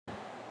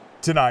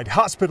Tonight,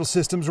 hospital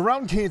systems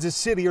around Kansas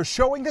City are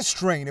showing the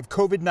strain of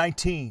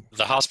COVID-19.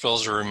 The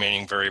hospitals are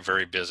remaining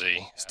very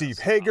busy. Steve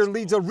Hager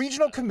leads a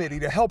regional committee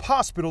to help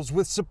hospitals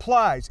with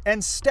supplies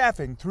and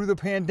staffing through the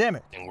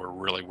pandemic. And we're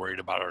really worried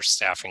about our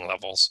staffing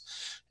levels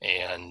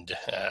and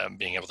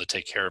being able to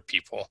take care of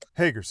people.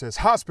 Hager says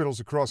hospitals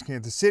across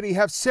Kansas City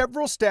have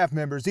several staff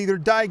members either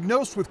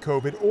diagnosed with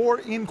COVID or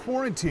in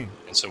quarantine.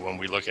 And so when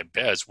we look at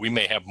beds, we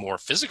may have more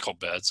physical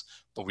beds,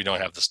 but we don't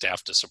have the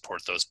staff to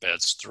support those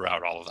beds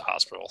throughout all of the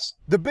hospitals.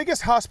 The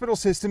biggest hospital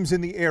systems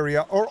in the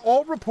area are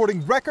all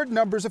reporting record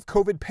numbers of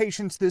COVID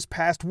patients this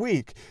past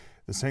week.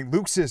 The St.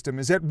 Luke's system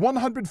is at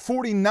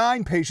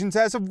 149 patients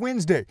as of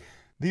Wednesday.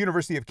 The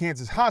University of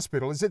Kansas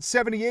Hospital is at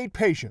 78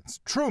 patients,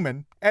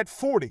 Truman at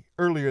 40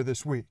 earlier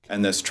this week.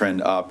 And this trend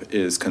up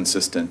is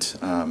consistent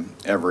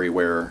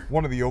everywhere.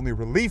 One of the only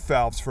relief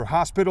valves for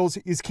hospitals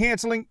is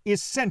canceling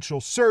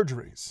essential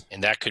surgeries.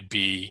 And that could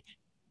be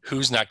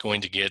who's not going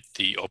to get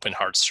the open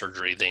heart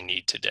surgery they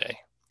need today,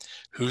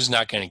 who's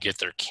not going to get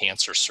their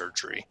cancer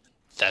surgery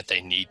that they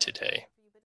need today.